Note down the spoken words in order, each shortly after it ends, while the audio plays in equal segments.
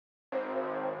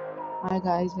Hi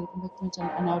guys, welcome back to my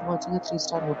channel and now we're watching a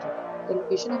 3-star hotel. The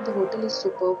location of the hotel is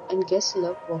superb and guests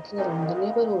love walking around the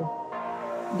neighborhood.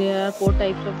 There are 4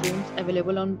 types of rooms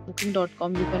available on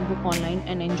booking.com. You can book online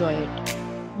and enjoy it.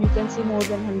 You can see more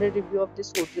than 100 reviews of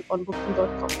this hotel on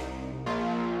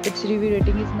booking.com. Its review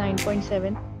rating is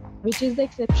 9.7, which is the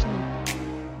exceptional.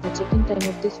 The check-in time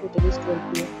of this hotel is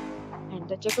 12 p.m. and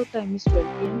the check-out time is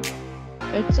 12 p.m.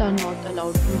 Pets are not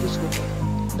allowed in this hotel.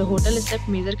 The hotel accepts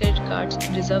major credit cards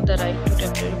and reserves the right to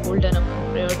temporarily hold an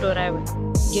amount prior to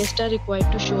arrival. Guests are required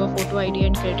to show a photo ID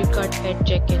and credit card at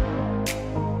check-in.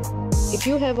 If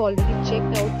you have already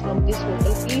checked out from this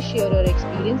hotel, please share your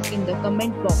experience in the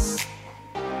comment box.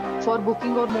 For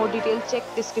booking or more details, check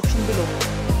description below.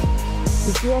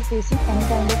 If you are facing any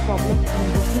kind of problem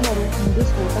in booking a room in this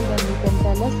hotel, then you can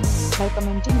tell us by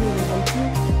commenting. We will help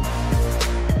you.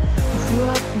 If you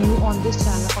are new on this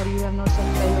channel or you have not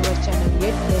subscribed our channel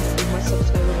yet, then you must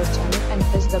subscribe our channel and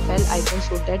press the bell icon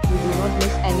so that you do not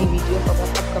miss any video of our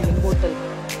upcoming hotel.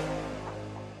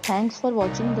 Thanks for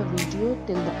watching the video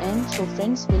till the end. So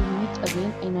friends, will meet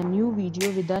again in a new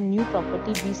video with a new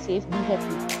property. Be safe, be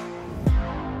happy.